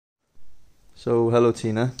So, hello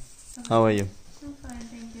Tina, how are you? I'm fine,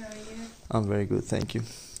 thank you. How are you? I'm very good, thank you.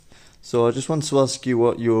 So, I just want to ask you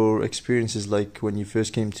what your experience is like when you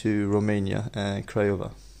first came to Romania and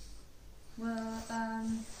Craiova. Well,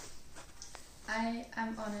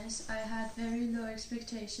 I'm honest. I had very low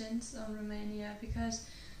expectations on Romania because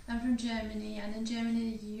I'm from Germany, and in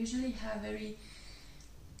Germany you usually have very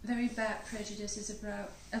bad prejudices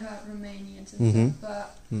about Romanians and Mm-hmm.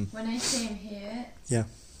 stuff. But when I came here, Yeah.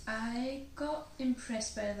 I got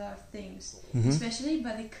impressed by a lot of things, Mm-hmm. especially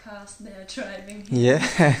by the cars they are driving here.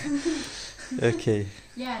 Yeah. Okay.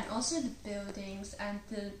 Yeah, and also the buildings and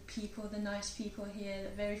the people, the nice people here.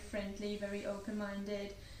 They're very friendly, very open-minded,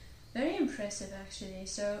 very impressive actually.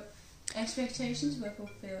 So expectations were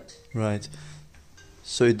fulfilled. Right.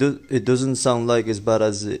 So it doesn't sound like as bad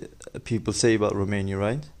as people say about Romania,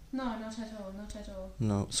 right? No, not at all, not at all.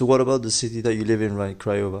 No. So what about the city that you live in, right,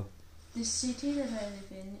 Craiova? The city that I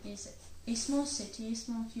live in is a small city,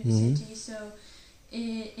 small cute Mhm. city. So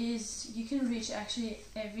it is, you can reach actually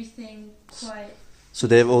everything quite. So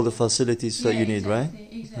they have all the facilities that Yeah, you need, right?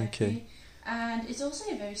 Exactly. Okay. And it's also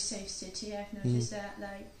a very safe city. I've noticed that,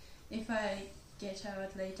 like, if I get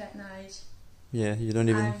out late at night, Yeah, you don't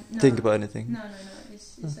even no, think about anything. no,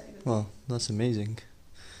 it's like good. Well, that's amazing.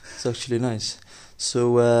 It's actually nice. So,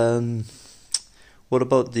 what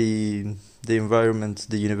about the environment,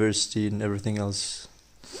 the university, and everything else?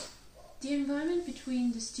 The environment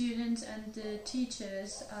between the students and the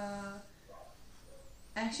teachers are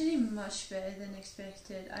actually much better than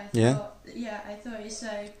expected. Yeah? I thought it's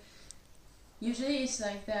like, usually it's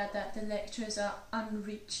like that the lecturers are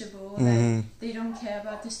unreachable. Mhm. Like, they don't care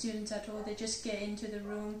about the students at all. They just get into the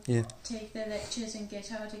room, Yeah. take their lectures and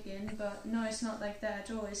get out again. But no, it's not like that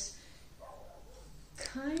at all. It's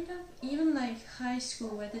kind of even like high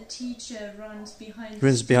school where the teacher runs behind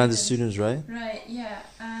The students, right? Right, yeah,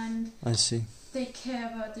 and I see. they care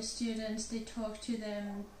about the students, they talk to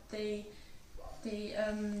them, they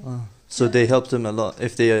So they help them a lot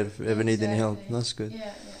if they ever need any help. Exactly. That's good.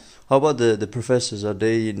 yeah. How about the professors? Are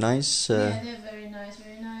they nice? Yeah, they're very nice,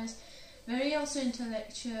 very nice. Very also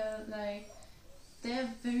intellectual, like they're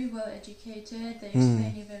very well educated, they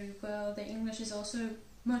explain you very well. Their English is also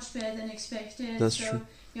much better than expected. That's so true.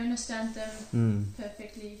 you understand them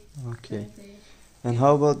perfectly. Okay. fluently. And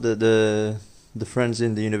how about the friends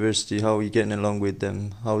in the university? How are you getting along with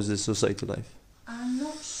them? How is the society life? I'm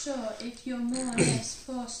not sure if you're more or less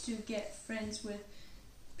forced to get friends with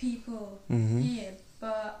people here,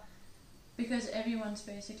 but because everyone's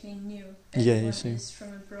basically new. Yeah, Everyone you see. is from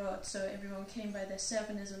abroad, so everyone came by themselves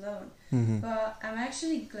and is alone. Mm-hmm. But I'm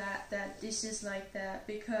actually glad that this is like that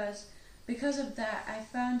because of that I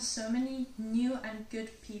found so many new and good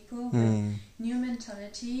people with new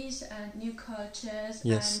mentalities and new cultures,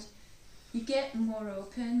 Yes. and you get more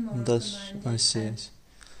open, more That's open-minded, I see. and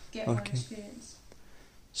get more Okay. experience.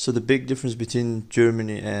 So the big difference between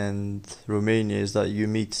Germany and Romania is that you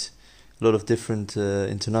meet a lot of different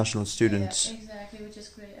international students. Yeah, exactly, which is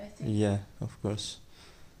great, I think. Yeah, of course.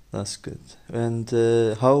 That's good. And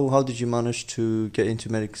how did you manage to get into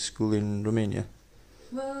medical school in Romania?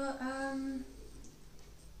 Well,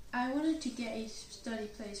 I wanted to get a study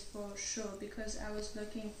place for sure because I was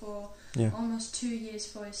looking for Yeah. almost 2 years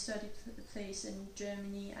for a study place in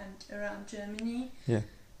Germany and around Germany. Yeah.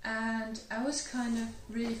 And I was kind of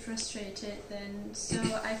really frustrated then, so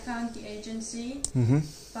I found the agency Mm-hmm.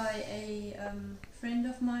 by a friend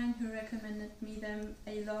of mine who recommended me them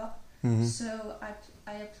a lot. Mm-hmm. So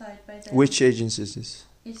I applied by them. Which agency is this?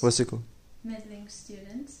 It's What's it called? Medlink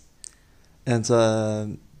students. And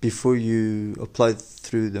before you applied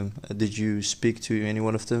through them, did you speak to any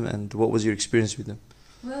one of them? And what was your experience with them?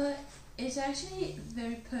 Well, it's actually a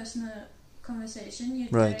very personal conversation. You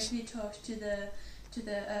Right. directly talk to the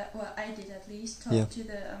well, I did at least talk Yeah. to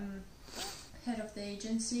the head of the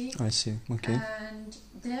agency, I see. Okay. and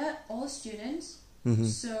they're all students. Mm-hmm.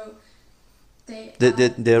 So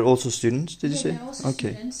They're also students, did you yeah, say? they're also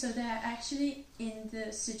Okay. students. So they're actually in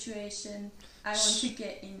the situation I want to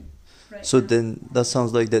get in right So now. then that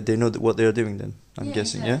sounds like that they know what they are doing then, I'm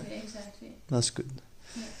guessing, exactly, yeah? Exactly. That's good.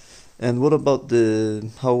 Yeah. And what about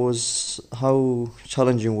how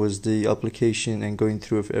challenging was the application and going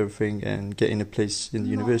through of everything and getting a place in the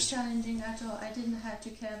Not university? challenging at all. I didn't have to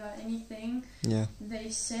care about anything. Yeah.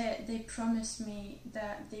 They promised me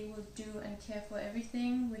that they would do and care for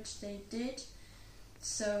everything, which they did.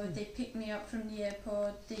 So they picked me up from the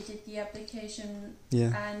airport, they did the application,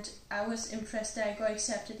 Yeah. and I was impressed that I got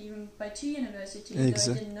accepted even by 2 universities, Exact-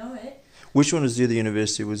 though I didn't know it. Which one was the other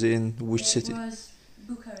university? Was it in which It city? was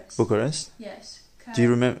Bucharest. Bucharest? Yes. Do you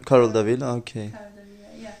remember? Karol Davila? Okay. Craiova,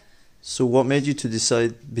 yeah. So what made you to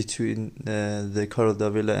decide between the Karol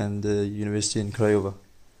Davila and the university in Craiova?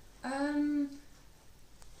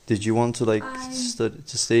 Did you want to like study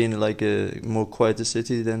to stay in like a more quieter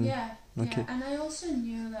city than? Yeah, Okay. yeah, and I also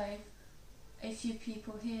knew like a few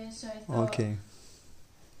people here, so I thought. Okay.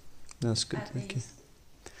 That's good. At Okay. least.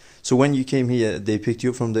 So when you came here, they picked you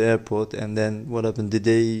up from the airport, and then what happened? Did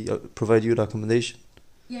they provide you with accommodation?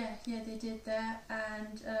 Yeah, they did that,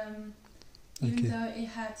 and even though it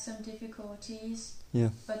had some difficulties, Yeah.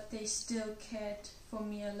 but they still cared for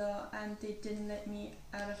me a lot, and they didn't let me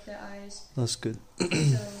out of their eyes. That's good. So,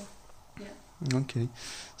 yeah. Okay.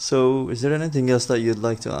 So is there anything else that you'd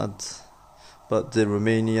like to add about the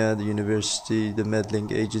Romania, the university, the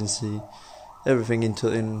Medlink agency, everything in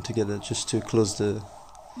together, just to close the?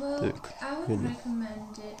 Well, I would really.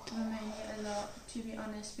 recommend Romania a lot, to be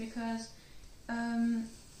honest, because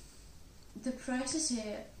the prices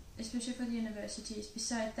here, especially for the universities,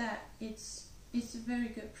 beside that, it's a very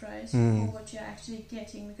good price for what you're actually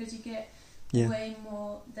getting, because you get way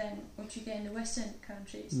more than what you get in the Western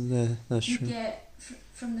countries. Yeah, that's you true. You get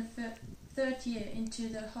from the third year into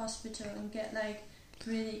the hospital and get like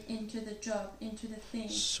really into the job, into the thing.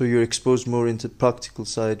 So you're exposed more into practical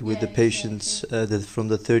side with the patients exactly. From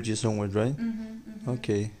the third year onward, right?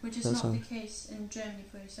 Okay. Which is not the case in Germany,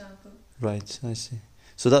 for example. Right, I see.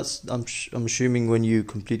 So that's I'm assuming when you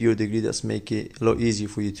complete your degree, that's make it a lot easier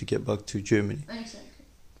for you to get back to Germany. Exactly.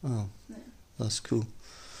 Oh, yeah. That's cool.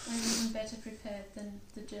 I'm even better prepared than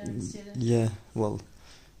the German students. Yeah, well,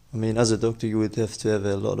 I mean, as a doctor, you would have to have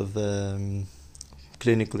a lot of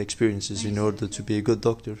clinical experiences in order to be a good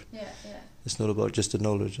doctor. Yeah. It's not about just the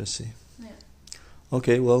knowledge, I see. Yeah.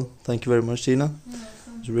 Okay, well, thank you very much, Tina. You're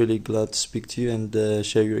welcome. I was really glad to speak to you and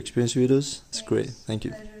share your experience with us. It's great. Thank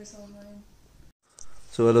you. Pleasure is all mine.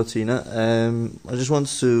 So hello, Tina. I just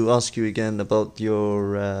wanted to ask you again about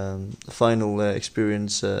your final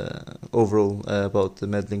experience overall about the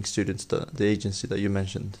Medlink students, the agency that you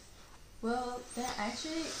mentioned. Well, they're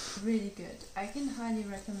actually really good. I can highly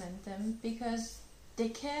recommend them because they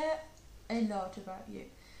care a lot about you.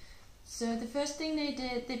 So the first thing they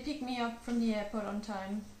did, they picked me up from the airport on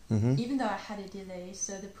time, even though I had a delay,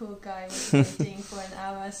 so the poor guy was waiting for an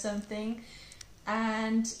hour or something.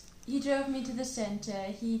 And he drove me to the center,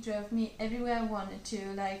 he drove me everywhere I wanted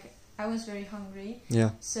to, like, I was very hungry.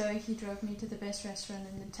 Yeah. So he drove me to the best restaurant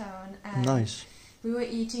in the town, and nice. We were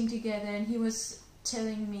eating together, and he was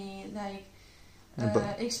telling me, like,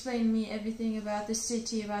 explain me everything about the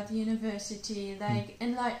city, about the university, like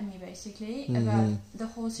enlighten me basically about the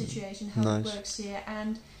whole situation, how it works here.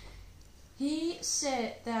 And he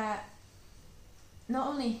said that not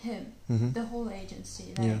only him, the whole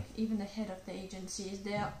agency, like even the head of the agencies,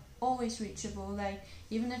 they are always reachable. Like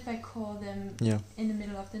even if I call them in the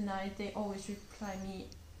middle of the night, they always reply me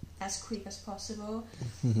as quick as possible,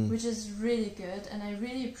 which is really good, and I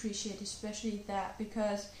really appreciate especially that,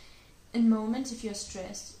 because in moments if you're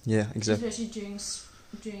stressed, especially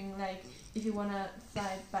during like if you want to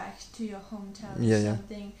fly back to your hometown or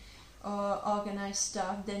something, or organize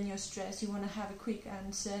stuff, then you're stressed, you want to have a quick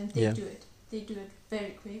answer, and they do it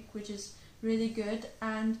very quick, which is really good.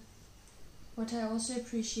 And what I also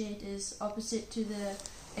appreciate is, opposite to the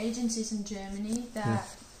agencies in Germany, that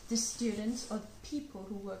the students or the people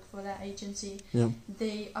who work for that agency,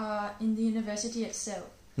 they are in the university itself,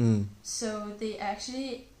 so they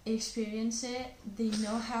actually experience it, they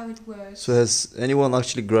know how it works. So has anyone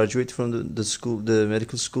actually graduated from the school, the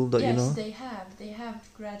medical school that you know? Yes, they have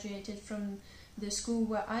graduated from the school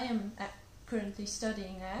where I am currently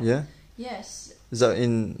studying at. Yeah? Yes. Is that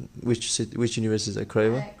in which city, which university is that,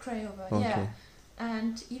 Craiova? Craiova, okay.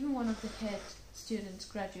 And even one of the head students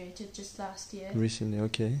graduated just last year. Recently,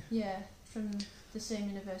 okay. Yeah, from the same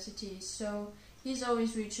university. So he's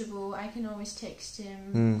always reachable, I can always text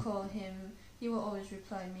him, call him, he will always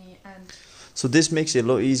reply me. And so this makes it a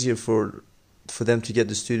lot easier for them to get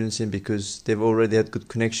the students in, because they've already had good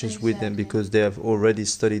connections with them, because they have already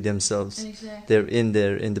studied themselves. They're in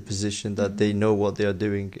there in the position that they know what they are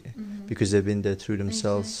doing, because they've been there through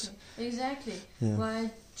themselves. Exactly. Yeah.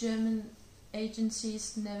 Why German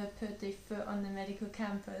agencies never put their foot on the medical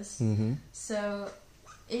campus. So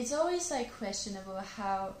it's always like questionable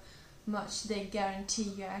how much they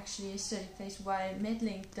guarantee you actually a study place, why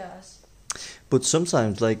Medlink does. But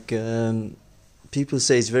sometimes, like, people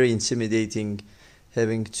say it's very intimidating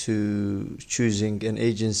having to choosing an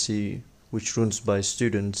agency which runs by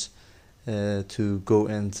students to go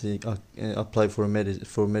and apply for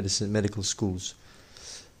medical schools.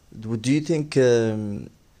 Do you think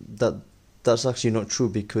that's actually not true?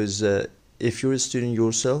 Because if you're a student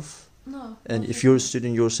yourself, No. And not if at you're all. a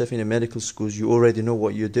student yourself in a medical schools, you already know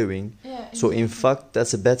what you're doing. Yeah. So in exactly. fact,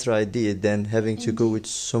 that's a better idea than having to go Indeed. with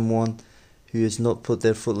someone who has not put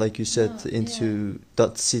their foot, like you said, No, into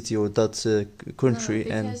that city or that country.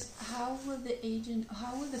 No, And because how will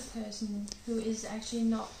the person who is actually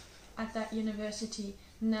not at that university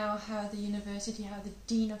know how the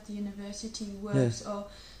dean of the university works, or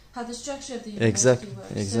how the structure of the university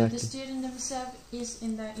works? exactly. So the student himself is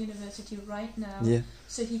in that university right now, yeah,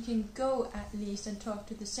 so he can go at least and talk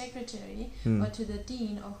to the secretary mm, or to the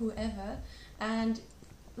dean or whoever and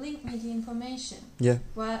link me the information yeah,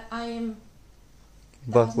 while I am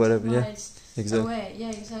but thousands whatever, of yeah, miles exactly. away. Yeah,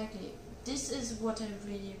 exactly. This is what I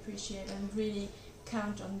really appreciate and really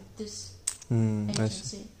count on this I see.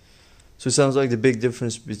 agency. So it sounds like the big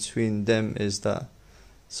difference between them is that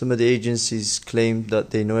some of the agencies claim that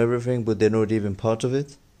they know everything, but they're not even part of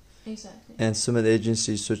it. Exactly. And some of the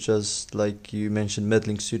agencies, such as, like you mentioned,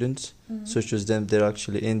 Medlink students, Mhm. such as them, they're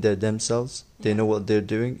actually in there themselves. They Yeah. know what they're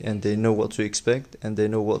doing, and they know what to expect, and they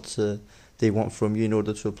know what they want from you in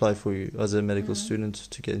order to apply for you as a medical Mhm. student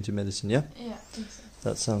to get into medicine. Yeah, Yeah, exactly.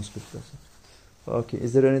 that sounds good. Okay,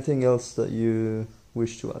 is there anything else that you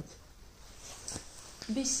wish to add?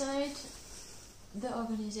 Beside the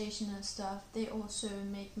organization and stuff, they also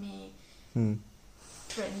make me Hmm.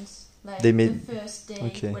 friends. Like They made- the first day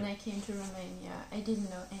okay. when I came to Romania, I didn't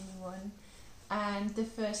know anyone, and the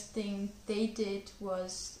first thing they did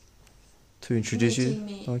was To introduce you? meeting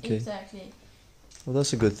me. Okay. Exactly. Well,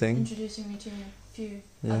 that's a good thing. Introducing me to a few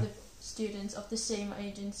Yeah. other students of the same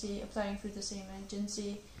agency, applying through the same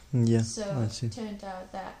agency. Yeah, So I see. it turned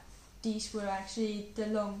out that these were actually the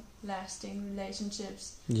long-lasting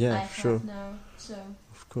relationships I Yeah, have sure, now. So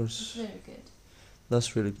of it's course. very good.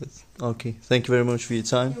 That's really good. Okay, thank you very much for your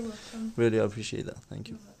time. You're welcome. Really appreciate that. Thank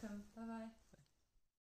you. You're welcome.